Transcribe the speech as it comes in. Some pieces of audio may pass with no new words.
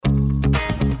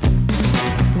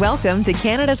Welcome to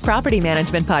Canada's Property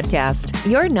Management Podcast,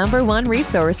 your number one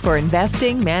resource for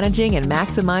investing, managing, and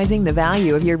maximizing the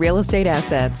value of your real estate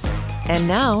assets. And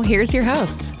now, here's your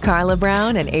hosts, Carla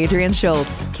Brown and Adrian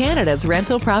Schultz, Canada's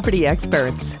rental property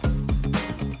experts.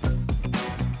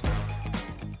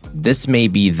 This may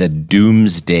be the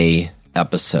doomsday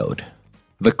episode.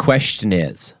 The question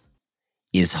is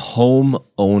home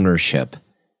ownership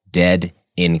dead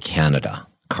in Canada?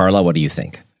 Carla, what do you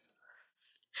think?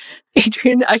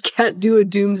 Adrian, I can't do a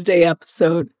doomsday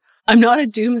episode. I'm not a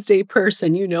doomsday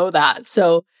person, you know that.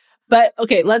 But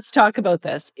okay, let's talk about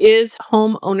this. Is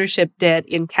home ownership dead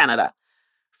in Canada?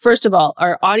 First of all,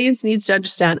 our audience needs to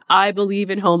understand I believe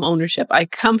in home ownership. I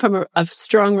come from a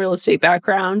strong real estate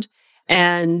background.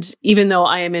 And even though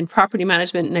I am in property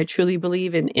management and I truly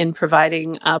believe in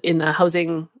providing in the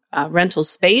housing rental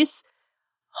space,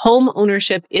 home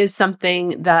ownership is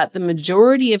something that the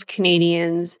majority of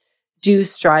Canadians do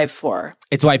strive for.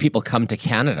 It's why people come to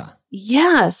Canada.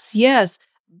 Yes.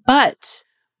 But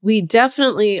we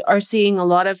definitely are seeing a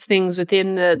lot of things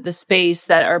within the space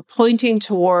that are pointing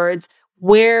towards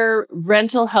where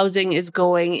rental housing is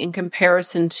going in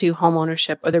comparison to home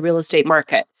ownership or the real estate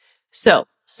market. So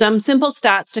some simple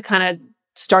stats to kind of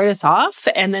start us off,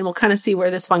 and then we'll kind of see where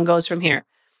this one goes from here.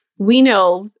 We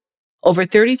know over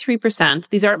 33%,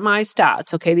 these aren't my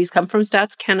stats, okay? These come from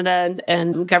Stats Canada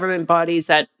and government bodies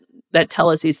that tell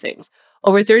us these things.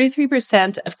 Over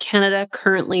 33% of Canada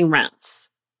currently rents.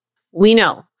 We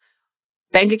know.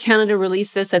 Bank of Canada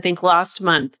released this, I think, last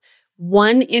month.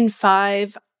 1 in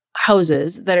 5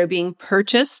 houses that are being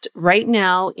purchased right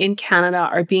now in Canada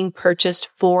are being purchased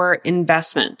for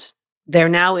investment. They're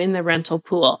now in the rental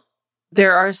pool.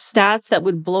 There are stats that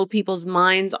would blow people's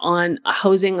minds on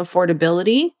housing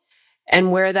affordability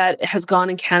and where that has gone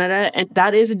in Canada. And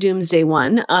that is a doomsday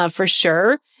one for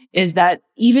sure. Is that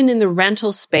even in the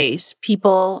rental space,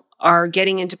 people are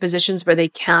getting into positions where they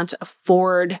can't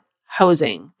afford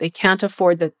housing. They can't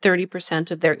afford that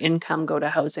 30% of their income go to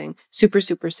housing. Super,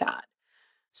 super sad.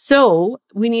 So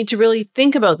we need to really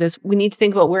think about this. We need to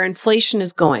think about where inflation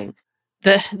is going.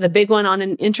 The big one on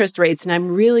interest rates. And I'm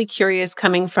really curious,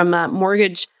 coming from a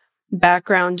mortgage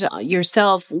background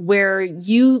yourself, where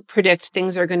you predict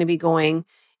things are going to be going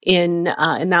in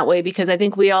that way, because I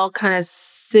think we all kind of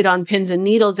sit on pins and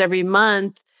needles every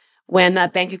month when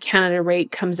that Bank of Canada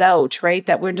rate comes out, right?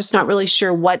 That we're just not really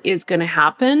sure what is going to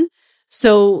happen.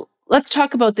 So let's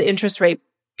talk about the interest rate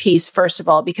piece first of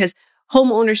all, because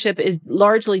home ownership is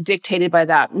largely dictated by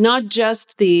that. Not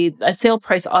just a sale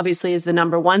price obviously is the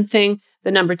number one thing.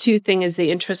 The number two thing is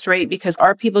the interest rate, because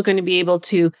are people going to be able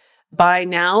to buy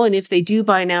now? And if they do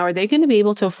buy now, are they going to be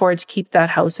able to afford to keep that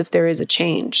house if there is a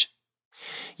change?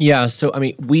 Yeah, so I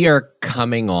mean, we are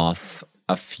coming off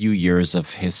a few years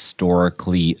of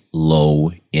historically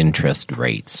low interest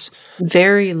rates.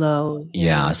 Very low.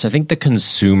 Yeah, so I think the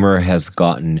consumer has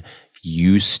gotten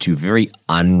used to very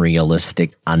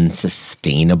unrealistic,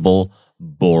 unsustainable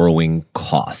borrowing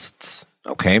costs.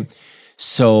 Okay,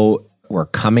 so we're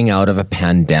coming out of a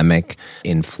pandemic.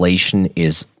 Inflation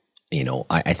is,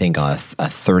 I think a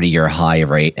 30-year high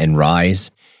rate and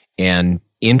rise, and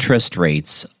interest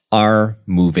rates are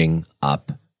moving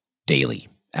up daily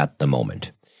at the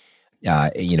moment.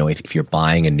 If you're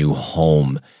buying a new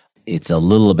home, it's a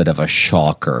little bit of a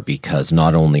shocker, because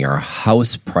not only are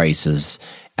house prices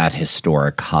at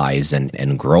historic highs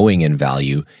and growing in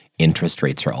value, interest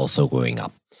rates are also going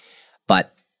up.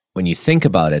 But when you think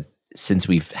about it, since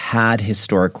we've had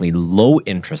historically low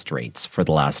interest rates for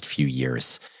the last few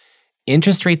years,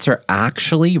 interest rates are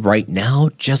actually right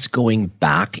now just going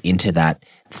back into that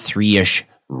 3-ish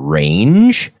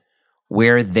range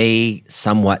where they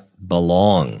somewhat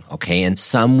belong, okay? And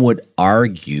some would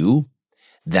argue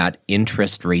that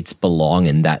interest rates belong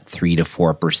in that 3 to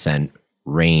 4%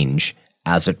 range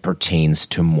as it pertains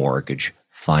to mortgage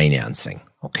financing,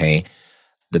 okay?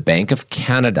 The Bank of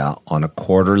Canada on a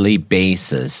quarterly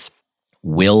basis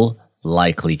will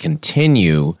likely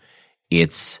continue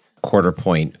its quarter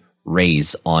point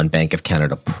raise on Bank of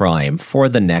Canada Prime for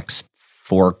the next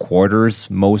 4 quarters,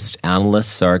 most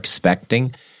analysts are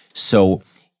expecting. So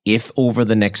if over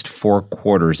the next 4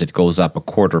 quarters it goes up a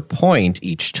quarter point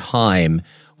each time,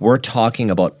 we're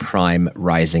talking about Prime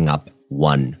rising up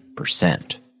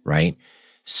 1%, right?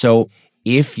 So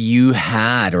if you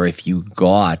had, or if you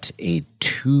got a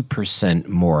 2%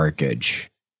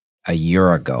 mortgage a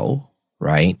year ago,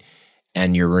 right,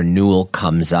 and your renewal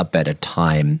comes up at a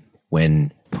time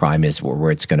when Prime is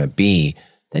where it's going to be,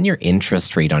 then your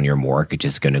interest rate on your mortgage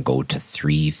is going to go to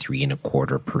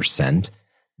 3.25%.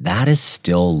 That is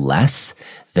still less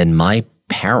than my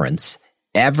parents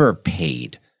ever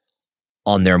paid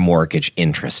on their mortgage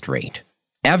interest rate,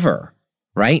 ever,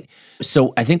 right?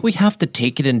 So I think we have to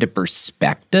take it into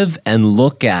perspective and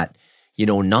look at,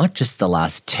 not just the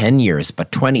last 10 years,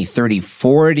 but 20, 30,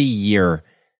 40-year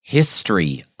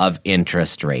history of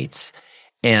interest rates.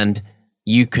 And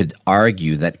you could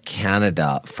argue that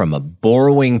Canada, from a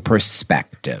borrowing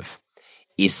perspective,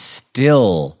 is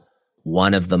still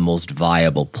one of the most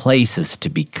viable places to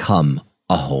become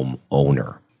a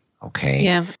homeowner. Okay.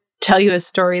 Yeah. Tell you a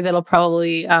story that'll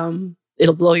probably,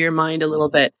 it'll blow your mind a little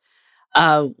bit.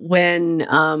 When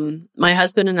my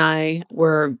husband and I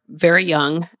were very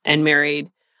young and married,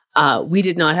 we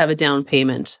did not have a down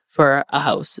payment for a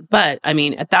house. But I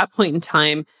mean, at that point in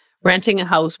time, renting a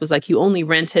house was like you only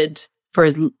rented for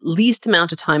as least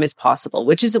amount of time as possible,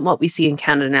 which isn't what we see in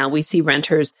Canada now. We see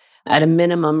renters at a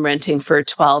minimum renting for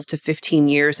 12 to 15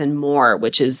 years and more,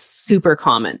 which is super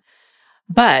common.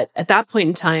 But at that point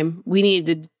in time, we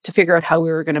needed to figure out how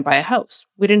we were going to buy a house.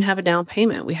 We didn't have a down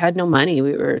payment. We had no money.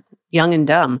 We were young and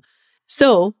dumb.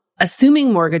 So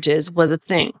assuming mortgages was a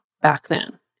thing back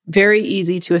then. Very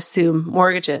easy to assume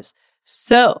mortgages.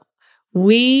 So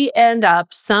we end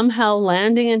up somehow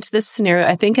landing into this scenario.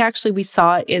 I think actually we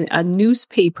saw it in a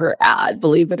newspaper ad,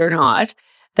 believe it or not,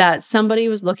 that somebody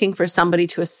was looking for somebody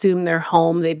to assume their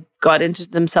home. They got into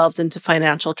themselves into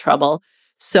financial trouble.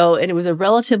 So, and it was a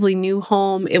relatively new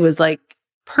home. It was like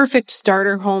perfect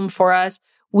starter home for us.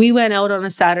 We went out on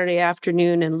a Saturday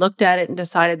afternoon and looked at it and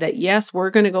decided that, yes, we're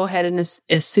going to go ahead and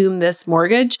assume this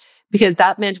mortgage, because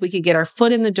that meant we could get our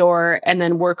foot in the door and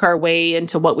then work our way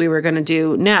into what we were going to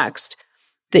do next.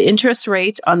 The interest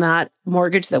rate on that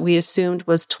mortgage that we assumed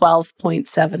was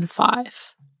 12.75.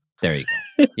 There you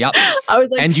go. Yep. I was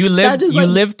like, and you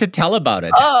lived to tell about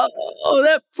it. Oh,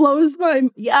 that blows my,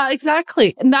 yeah,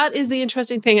 exactly. And that is the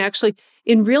interesting thing, actually,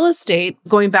 in real estate,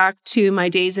 going back to my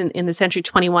days in the Century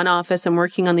 21 office and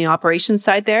working on the operations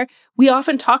side there, we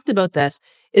often talked about this,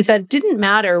 is that it didn't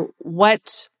matter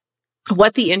what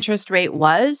the interest rate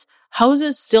was,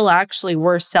 houses still actually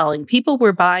were selling. People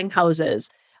were buying houses.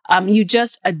 You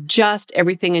just adjust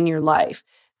everything in your life.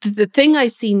 The thing I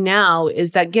see now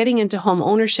is that getting into home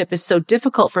ownership is so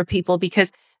difficult for people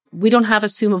because we don't have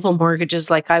assumable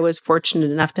mortgages like I was fortunate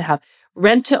enough to have.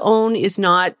 Rent to own is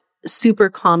not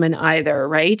super common either,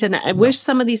 right? And I wish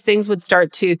some of these things would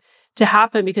start to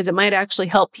happen, because it might actually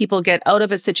help people get out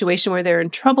of a situation where they're in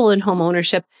trouble in home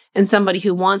ownership, and somebody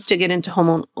who wants to get into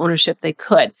home ownership, they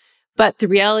could. But the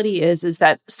reality is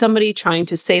that somebody trying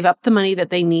to save up the money that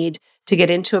they need to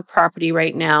get into a property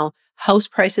right now, house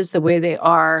prices the way they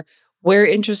are, where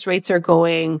interest rates are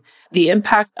going, the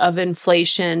impact of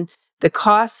inflation, the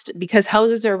cost, because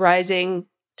houses are rising,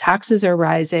 taxes are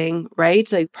rising,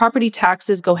 right? Like property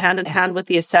taxes go hand in hand with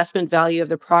the assessment value of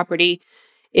the property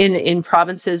in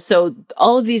provinces. So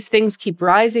all of these things keep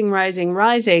rising,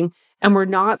 and we're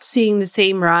not seeing the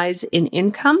same rise in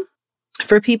income.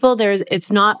 For people,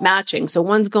 it's not matching. So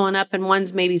one's going up and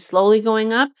one's maybe slowly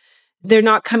going up. They're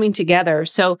not coming together.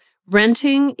 So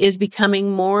renting is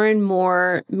becoming more and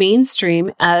more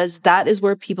mainstream, as that is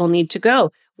where people need to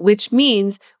go, which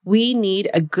means we need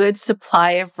a good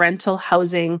supply of rental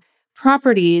housing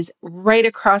properties right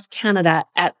across Canada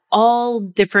at all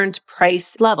different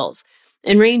price levels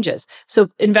and ranges.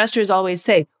 So investors always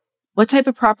say, what type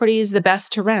of property is the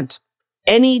best to rent?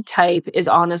 Any type is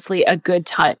honestly a good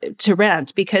type to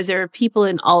rent, because there are people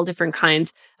in all different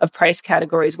kinds of price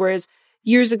categories. Whereas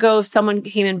years ago, if someone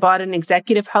came and bought an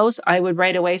executive house, I would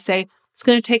right away say, it's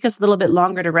going to take us a little bit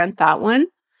longer to rent that one,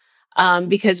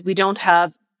 because we don't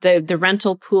have the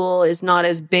rental pool is not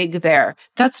as big there.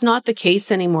 That's not the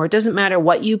case anymore. It doesn't matter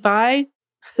what you buy.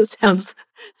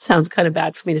 Sounds kind of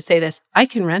bad for me to say this. I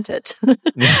can rent it.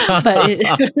 But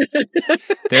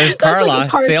there's Carla,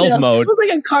 like sales mode. It was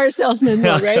like a car salesman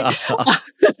mode, right?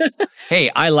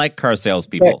 Hey, I like car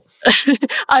salespeople.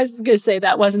 I was going to say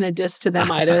that wasn't a diss to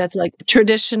them either. That's like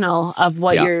traditional of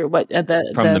what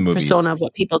the persona of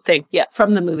what people think. Yeah,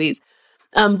 from the movies.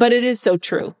 But it is so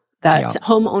true that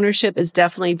home ownership is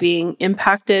definitely being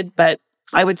impacted. But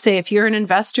I would say if you're an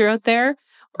investor out there,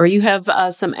 or you have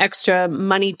some extra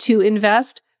money to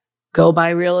invest, go buy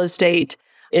real estate.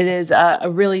 It is a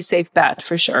really safe bet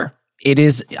for sure. It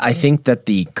is. I think that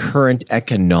the current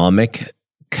economic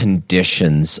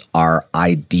conditions are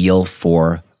ideal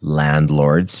for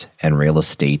landlords and real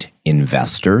estate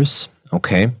investors.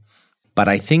 Okay. But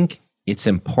I think it's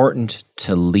important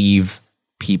to leave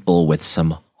people with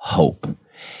some hope.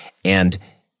 And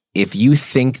if you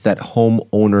think that home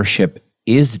ownership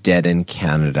is dead in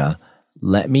Canada,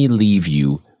 let me leave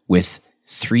you with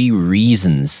 3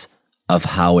 reasons of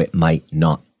how it might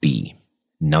not be.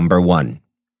 Number 1,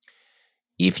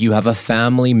 if you have a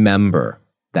family member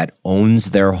that owns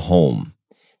their home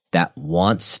that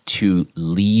wants to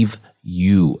leave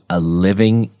you a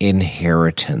living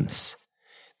inheritance,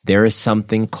 there is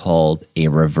something called a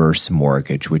reverse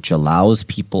mortgage, which allows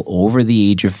people over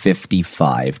the age of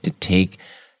 55 to take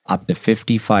up to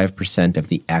 55% of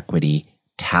the equity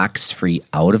tax-free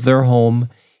out of their home,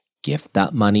 gift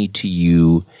that money to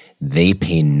you. They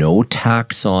pay no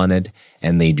tax on it,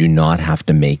 and they do not have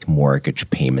to make mortgage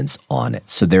payments on it.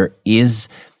 So there is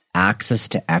access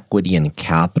to equity and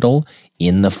capital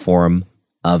in the form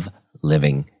of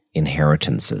living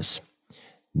inheritances.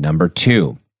 Number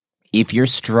 2, if you're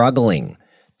struggling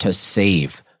to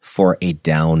save for a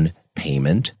down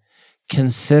payment,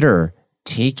 consider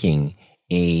taking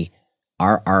a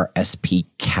RRSP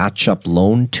catch-up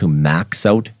loan to max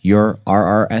out your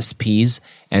RRSPs.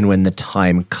 And when the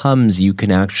time comes, you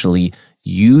can actually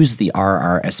use the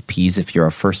RRSPs if you're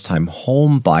a first-time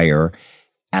home buyer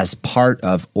as part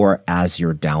of or as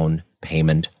your down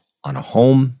payment on a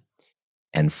home.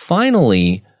 And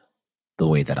finally, the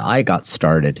way that I got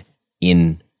started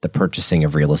in the purchasing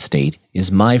of real estate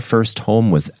is my first home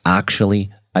was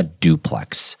actually a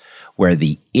duplex, where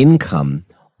the income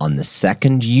on the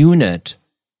second unit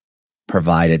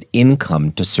provided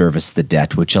income to service the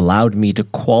debt, which allowed me to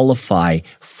qualify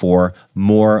for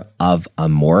more of a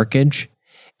mortgage.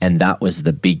 And that was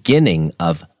the beginning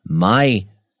of my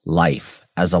life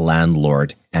as a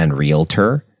landlord and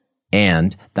realtor.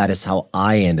 And that is how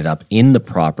I ended up in the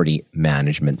property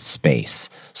management space.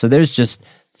 So there's just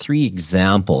 3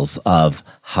 examples of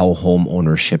how home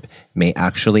ownership may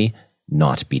actually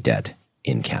not be dead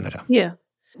in Canada. Yeah.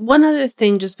 One other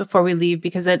thing just before we leave,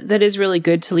 because that is really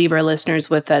good to leave our listeners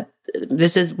with, that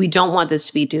we don't want this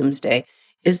to be doomsday,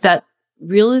 is that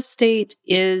real estate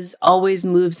always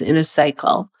moves in a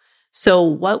cycle. So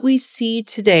what we see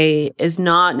today is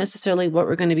not necessarily what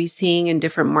we're going to be seeing in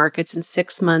different markets in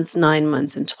 6 months, 9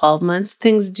 months, and 12 months.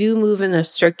 Things do move in a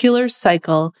circular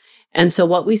cycle. And so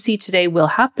what we see today will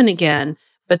happen again,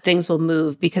 but things will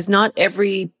move because not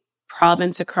every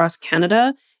province across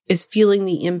Canada is feeling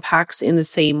the impacts in the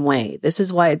same way. This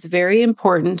is why it's very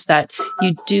important that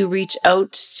you do reach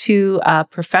out to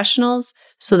professionals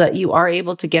so that you are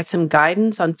able to get some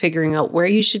guidance on figuring out where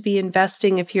you should be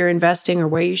investing if you're investing, or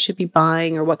where you should be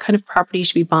buying, or what kind of property you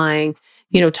should be buying.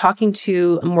 Talking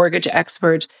to a mortgage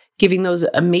expert, giving those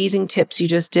amazing tips you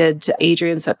just did to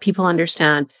Adrian so that people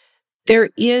understand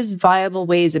there is viable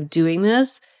ways of doing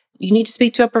this. You need to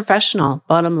speak to a professional,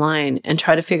 bottom line, and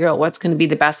try to figure out what's going to be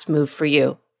the best move for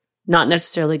you. Not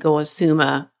necessarily go assume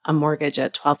a mortgage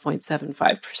at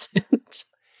 12.75%.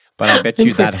 But I bet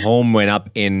you that home went up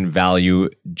in value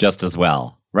just as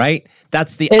well, right?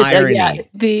 That's the irony. Yeah.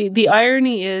 The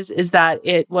irony is that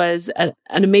it was an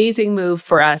amazing move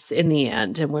for us in the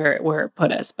end, and where it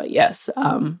put us. But yes,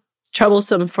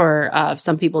 troublesome for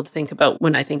some people to think about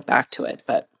when I think back to it.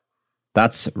 But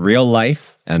that's real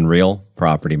life and real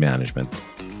property management.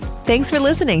 Thanks for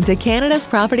listening to Canada's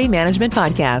Property Management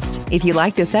Podcast. If you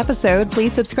like this episode,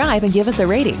 please subscribe and give us a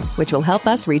rating, which will help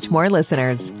us reach more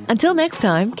listeners. Until next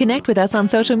time, connect with us on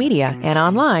social media and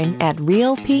online at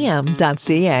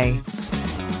realpm.ca.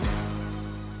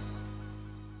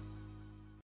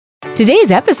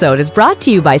 Today's episode is brought to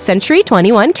you by Century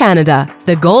 21 Canada,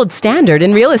 the gold standard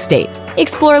in real estate.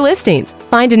 Explore listings,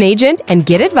 find an agent, and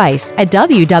get advice at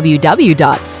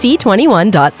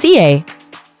www.c21.ca.